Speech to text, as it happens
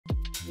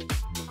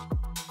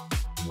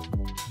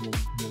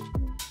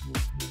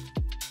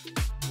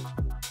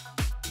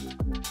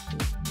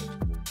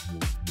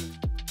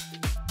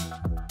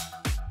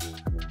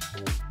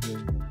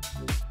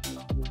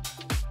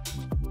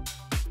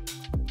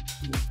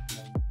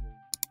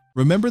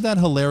Remember that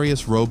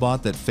hilarious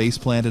robot that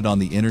face-planted on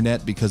the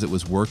internet because it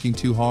was working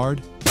too hard?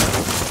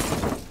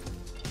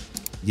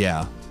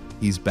 Yeah,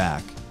 he's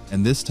back,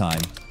 and this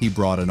time, he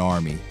brought an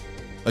army.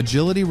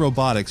 Agility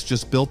Robotics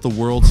just built the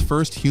world's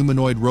first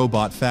humanoid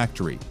robot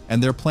factory,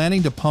 and they're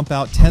planning to pump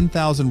out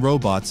 10,000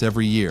 robots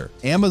every year.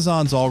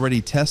 Amazon's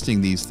already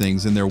testing these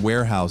things in their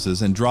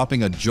warehouses and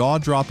dropping a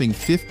jaw-dropping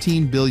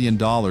 $15 billion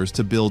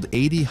to build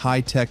 80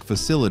 high-tech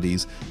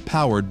facilities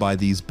powered by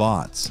these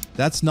bots.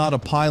 That's not a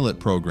pilot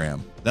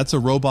program. That's a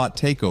robot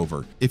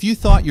takeover. If you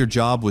thought your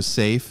job was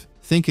safe,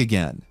 think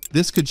again.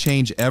 This could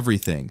change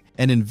everything,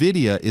 and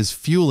NVIDIA is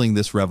fueling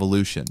this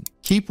revolution.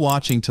 Keep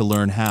watching to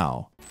learn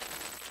how.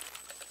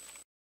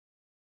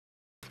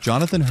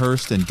 Jonathan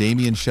Hurst and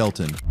Damien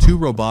Shelton, two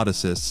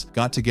roboticists,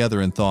 got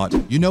together and thought,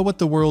 you know what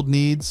the world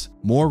needs?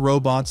 More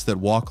robots that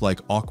walk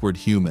like awkward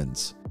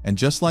humans. And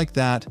just like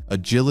that,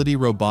 Agility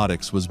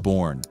Robotics was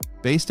born.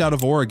 Based out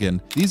of Oregon,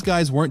 these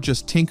guys weren't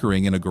just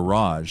tinkering in a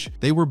garage.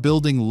 They were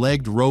building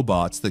legged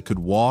robots that could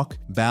walk,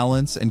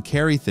 balance, and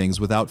carry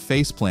things without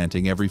face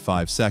planting every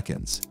 5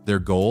 seconds. Their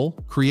goal?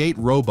 Create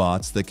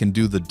robots that can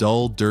do the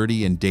dull,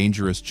 dirty, and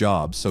dangerous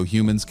jobs so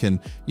humans can,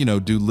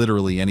 do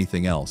literally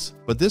anything else.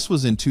 But this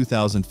was in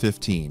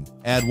 2015.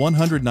 Add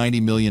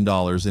 $190 million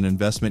in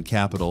investment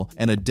capital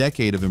and a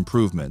decade of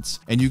improvements,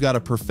 and you got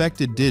a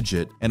perfected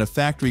digit and a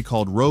factory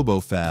called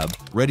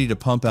RoboFab ready to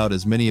pump out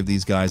as many of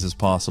these guys as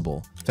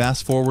possible.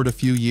 Fast forward a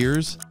few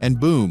years, and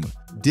boom,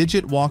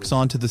 Digit walks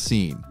onto the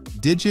scene.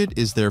 Digit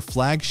is their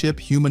flagship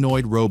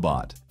humanoid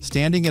robot,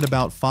 standing at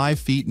about 5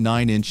 feet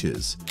 9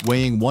 inches,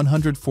 weighing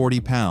 140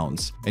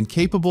 pounds, and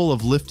capable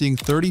of lifting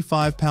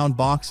 35-pound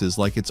boxes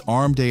like it's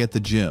arm day at the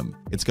gym.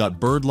 It's got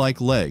bird-like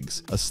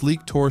legs, a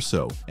sleek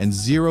torso, and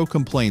zero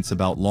complaints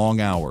about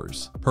long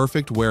hours.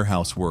 Perfect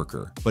warehouse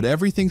worker. But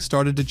everything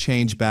started to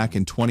change back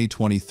in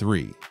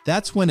 2023.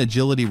 That's when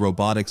Agility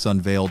Robotics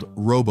unveiled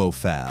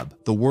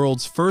RoboFab, the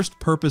world's first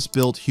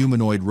purpose-built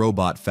humanoid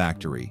robot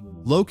factory.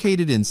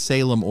 Located in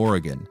Salem,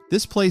 Oregon,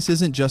 this place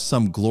isn't just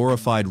some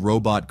glorified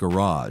robot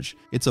garage.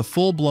 It's a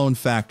full-blown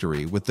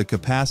factory with the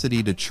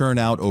capacity to churn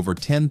out over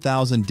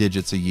 10,000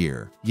 digits a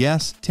year.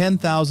 Yes,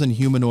 10,000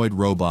 humanoid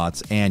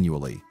robots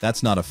annually.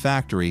 That's not a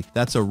factory,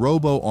 that's a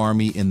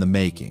robo-army in the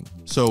making.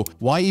 So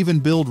why even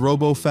build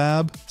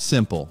RoboFab?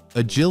 Simple.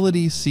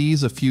 Agility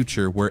sees a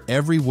future where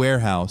every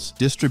warehouse,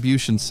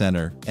 distribution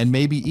center, and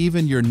maybe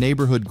even your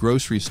neighborhood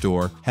grocery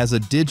store has a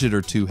digit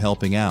or two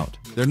helping out.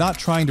 They're not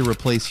trying to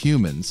replace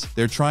humans,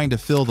 they're trying to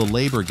fill the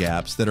labor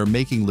gaps that are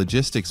making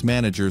logistics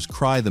managers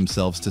cry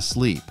themselves to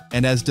sleep.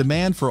 And as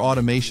demand for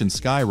automation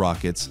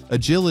skyrockets,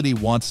 Agility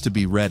wants to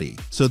be ready.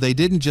 So they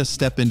didn't just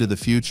step into the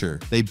future,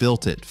 they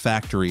built it,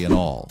 factory and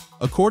all.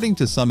 According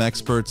to some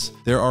experts,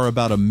 there are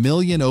about 1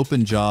 million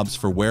open jobs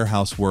for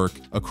warehouse work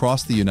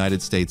across the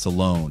United States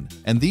alone.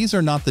 And these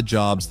are not the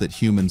jobs that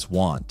humans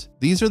want.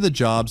 These are the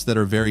jobs that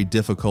are very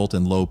difficult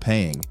and low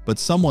paying, but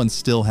someone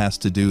still has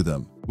to do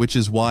them. Which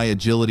is why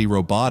Agility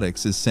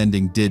Robotics is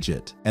sending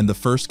Digit. And the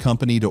first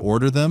company to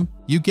order them?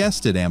 You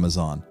guessed it,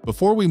 Amazon.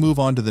 Before we move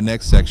on to the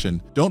next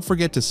section, don't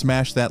forget to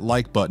smash that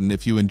like button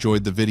if you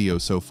enjoyed the video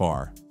so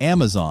far.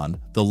 Amazon,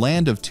 the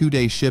land of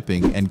 2-day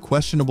shipping and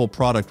questionable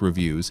product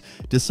reviews,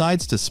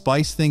 decides to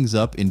spice things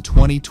up in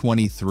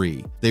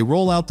 2023. They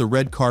roll out the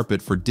red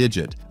carpet for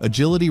Digit,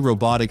 Agility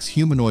Robotics'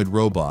 humanoid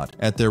robot,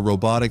 at their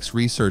robotics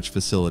research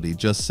facility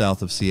just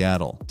south of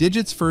Seattle.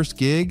 Digit's first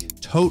gig?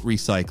 Tote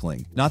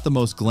recycling. Not the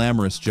most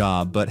glamorous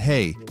job, but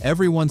hey,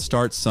 everyone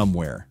starts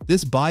somewhere.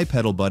 This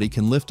bipedal buddy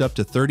can lift up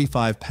to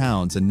 35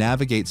 pounds and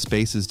navigate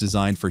spaces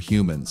designed for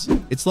humans.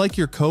 It's like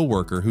your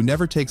coworker who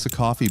never takes a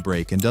coffee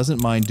break and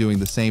doesn't mind doing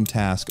the same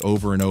task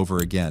over and over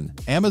again.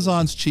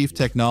 Amazon's chief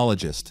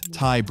technologist,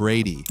 Ty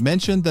Brady,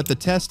 mentioned that the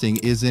testing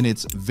is in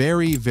its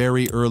very,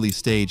 very early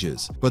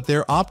stages, but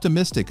they're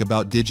optimistic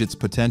about Digit's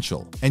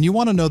potential. And you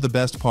want to know the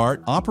best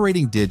part?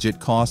 Operating Digit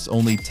costs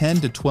only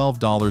 $10 to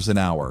 $12 an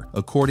hour,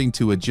 according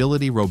to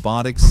Agility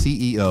Robotics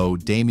CEO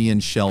Damien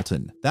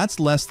Shelton. That's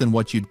less than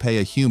what you'd pay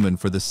a human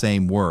for the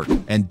same work,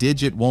 and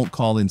Digit won't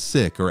call in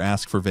sick or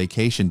ask for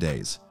vacation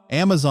days.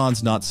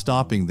 Amazon's not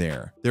stopping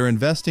there. They're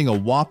investing a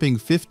whopping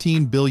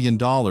 $15 billion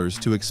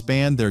to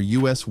expand their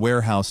U.S.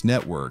 warehouse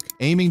network,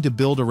 aiming to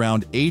build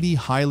around 80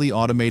 highly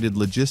automated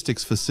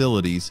logistics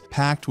facilities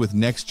packed with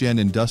next-gen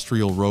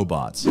industrial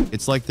robots.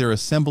 It's like they're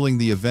assembling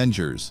the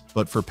Avengers,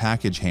 but for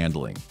package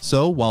handling.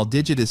 So, while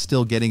Digit is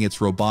still getting its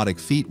robotic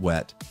feet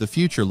wet, the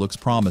future looks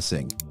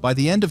promising. By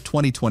the end of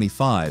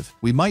 2025,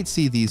 we might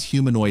see these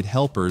humanoid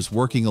helpers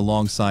working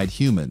alongside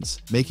humans,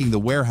 making the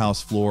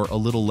warehouse floor a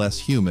little less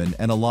human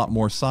and a lot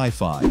more sci-fi.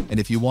 And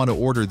if you want to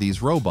order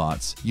these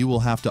robots, you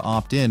will have to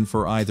opt in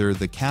for either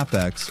the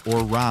CapEx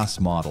or RAS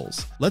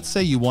models. Let's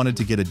say you wanted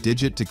to get a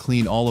Digit to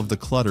clean all of the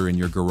clutter in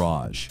your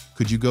garage.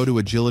 Could you go to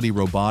Agility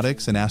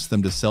Robotics and ask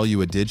them to sell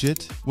you a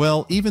Digit?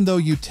 Well, even though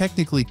you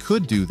technically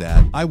could do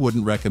that, I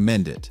wouldn't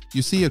recommend it.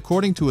 You see,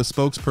 according to a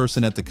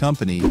spokesperson at the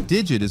company,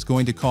 Digit is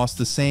going to cost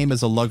the same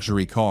as a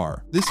luxury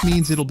car. This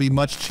means it'll be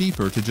much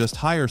cheaper to just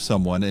hire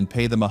someone and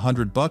pay them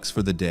 $100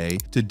 for the day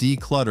to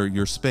declutter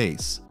your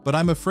space. But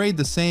I'm afraid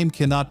the same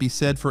cannot be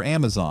said for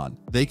Amazon.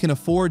 They can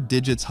afford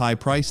Digit's high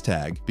price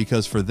tag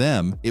because for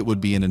them, it would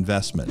be an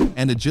investment.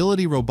 And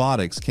Agility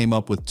Robotics came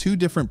up with two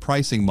different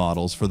pricing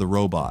models for the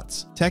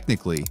robots.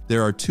 Technically,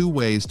 there are two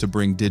ways to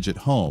bring Digit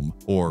home,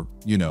 or,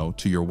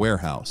 to your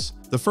warehouse.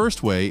 The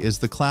first way is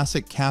the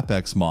classic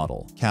CapEx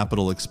model,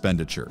 capital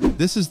expenditure.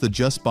 This is the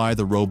just buy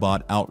the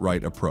robot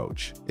outright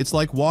approach. It's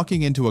like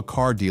walking into a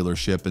car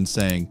dealership and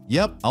saying,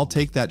 "Yep, I'll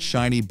take that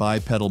shiny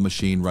bipedal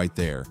machine right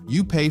there.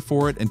 You pay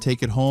for it and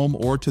take it home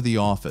or to the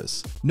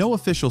office." No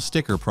official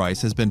sticker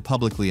price has been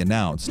publicly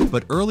announced,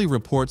 but early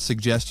reports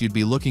suggest you'd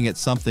be looking at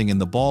something in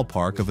the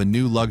ballpark of a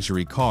new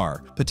luxury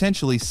car,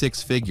 potentially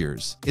 6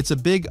 figures. It's a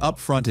big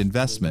upfront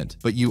investment,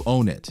 but you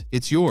own it.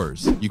 It's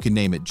yours. You can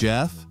name it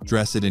Jeff,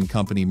 dress it in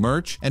company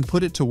merch, and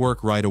put it to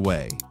work right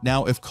away.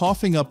 Now, if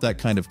coughing up that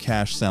kind of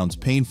cash sounds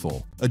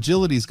painful,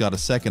 Agility's got a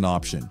second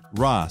option,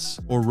 RaaS,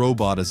 or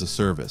Robot as a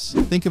Service.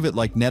 Think of it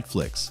like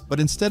Netflix, but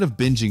instead of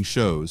binging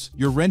shows,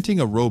 you're renting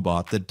a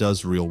robot that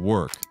does real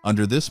work.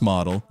 Under this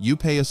model, you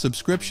pay a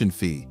subscription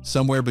fee,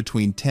 somewhere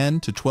between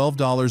 $10 to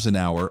 $12 an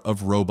hour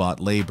of robot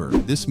labor.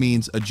 This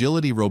means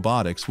Agility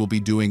Robotics will be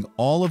doing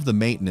all of the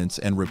maintenance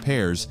and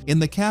repairs. In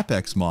the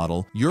CapEx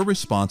model, you're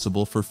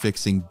responsible for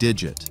fixing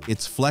Digit.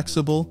 It's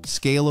flexible,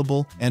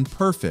 scalable, and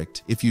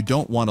perfect if you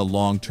don't want a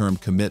long-term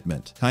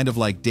commitment, kind of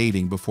like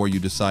dating before you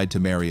decide to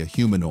marry a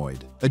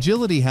humanoid.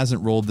 Agility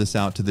hasn't rolled this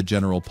out to the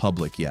general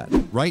public yet.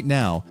 Right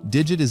now,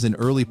 Digit is in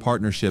early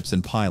partnerships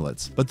and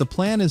pilots, but the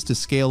plan is to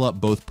scale up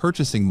both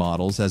purchasing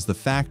models as the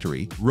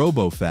factory,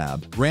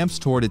 RoboFab, ramps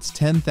toward its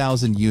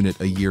 10,000 unit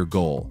a year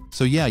goal.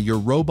 So yeah, your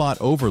robot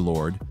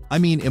overlord,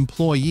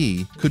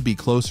 employee, could be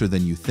closer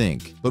than you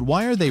think. But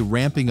why are they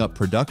ramping up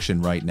production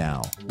right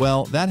now?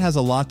 Well, that has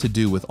a lot to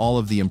do with all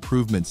of the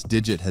improvements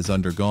Digit has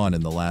undergone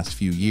in the last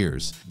few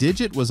years.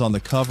 Digit was on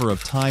the cover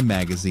of Time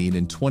magazine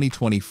in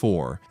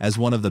 2024 as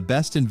one of the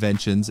best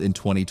inventions in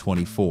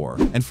 2024,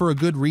 and for a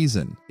good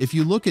reason. If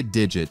you look at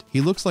Digit,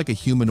 he looks like a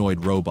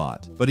humanoid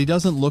robot, but he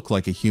doesn't look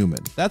like a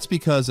human. That's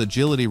because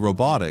Agility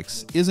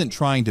Robotics isn't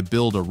trying to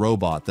build a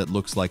robot that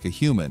looks like a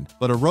human,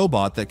 but a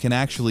robot that can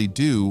actually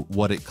do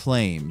what it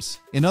claims.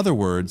 In other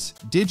words,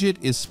 Digit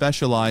is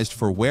specialized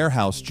for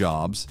warehouse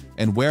jobs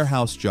and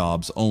warehouse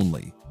jobs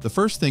only. The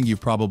first thing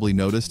you've probably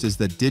noticed is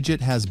that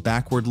Digit has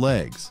backward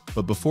legs,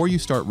 but before you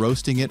start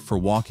roasting it for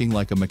walking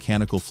like a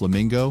mechanical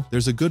flamingo,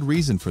 there's a good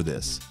reason for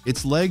this.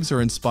 Its legs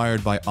are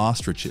inspired by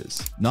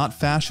ostriches, not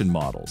fashion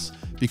models,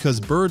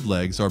 because bird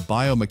legs are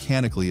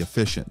biomechanically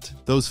efficient.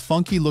 Those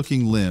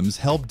funky-looking limbs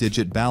help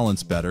Digit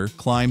balance better,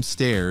 climb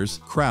stairs,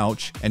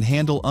 crouch, and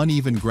handle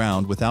uneven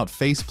ground without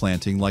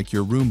face-planting like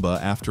your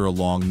Roomba after a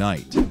long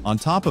night. On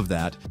top of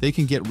that, they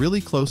can get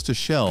really close to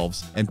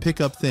shelves and pick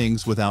up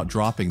things without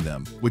dropping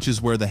them, which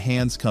is where the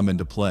hands come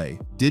into play.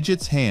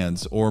 Digit's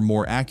hands, or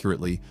more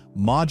accurately,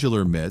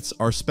 modular mitts,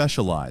 are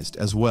specialized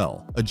as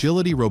well.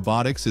 Agility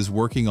Robotics is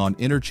working on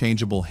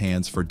interchangeable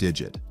hands for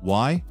Digit.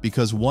 Why?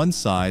 Because one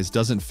size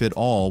doesn't fit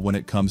all when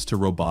it comes to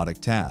robotic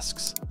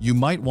tasks. You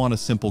might want a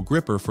simple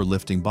gripper for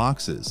lifting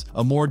boxes,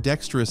 a more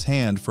dexterous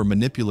hand for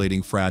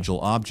manipulating fragile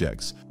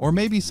objects, or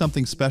maybe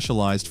something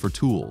specialized for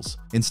tools.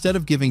 Instead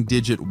of giving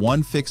Digit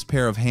one fixed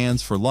pair of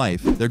hands for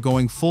life, they're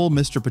going full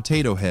Mr.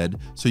 Potato Head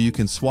so you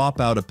can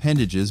swap out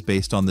appendages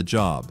based on the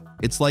job.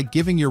 It's like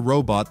giving your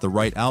robot the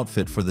right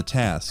outfit for the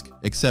task,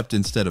 except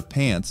instead of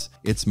pants,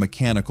 it's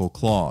mechanical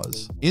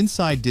claws.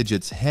 Inside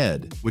Digit's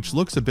head, which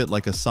looks a bit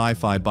like a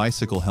sci-fi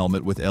bicycle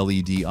helmet with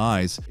LED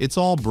eyes, it's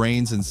all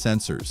brains and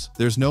sensors.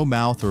 There's no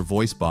mouth or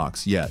voice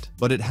box yet,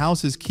 but it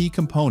houses key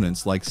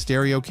components like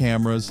stereo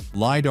cameras,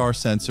 LiDAR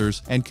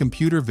sensors, and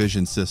computer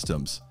vision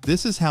systems.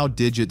 This is how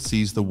Digit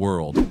sees the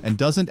world and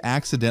doesn't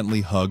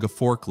accidentally hug a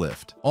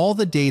forklift. All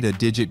the data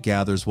Digit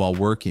gathers while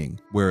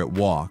working, where it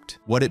walked,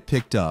 what it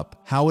picked up,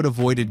 how it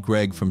avoided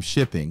Greg from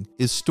shipping,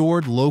 is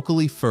stored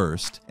locally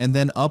first and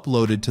then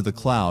uploaded to the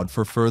cloud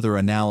for further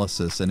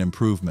analysis and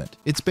improvement.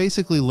 It's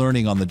basically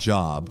learning on the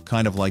job,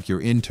 kind of like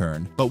your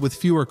intern, but with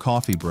fewer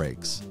coffee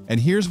breaks. And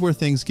here's where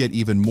things get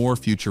even more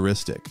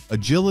futuristic.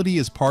 Agility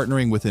is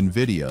partnering with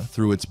NVIDIA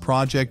through its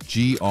Project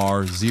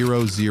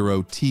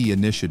GR00T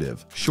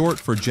initiative, short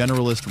for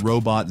Generalist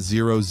Robot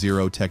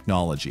 00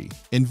 technology.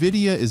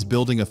 NVIDIA is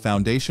building a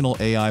foundational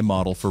AI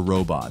model for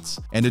robots,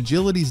 and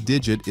Agility's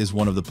Digit is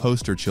one of the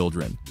poster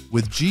children.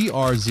 With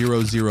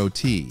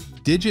GR00T,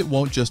 Digit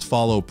won't just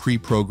follow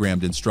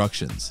pre-programmed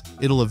instructions.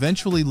 It'll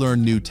eventually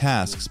learn new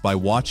tasks by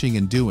watching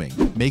and doing,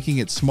 making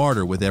it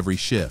smarter with every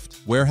shift.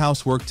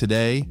 Warehouse work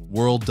today,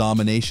 world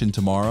domination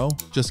tomorrow?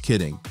 Just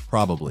kidding,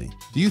 probably.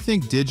 Do you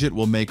think Digit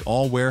will make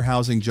all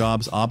warehousing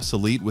jobs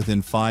obsolete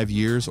within 5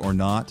 years or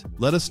not?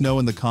 Let us know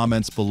in the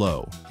comments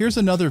below. Here's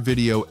another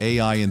video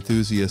AI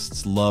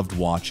enthusiasts loved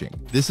watching.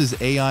 This is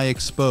AI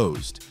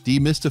Exposed,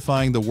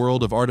 demystifying the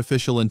world of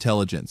artificial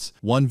intelligence,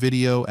 one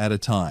video at a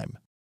time.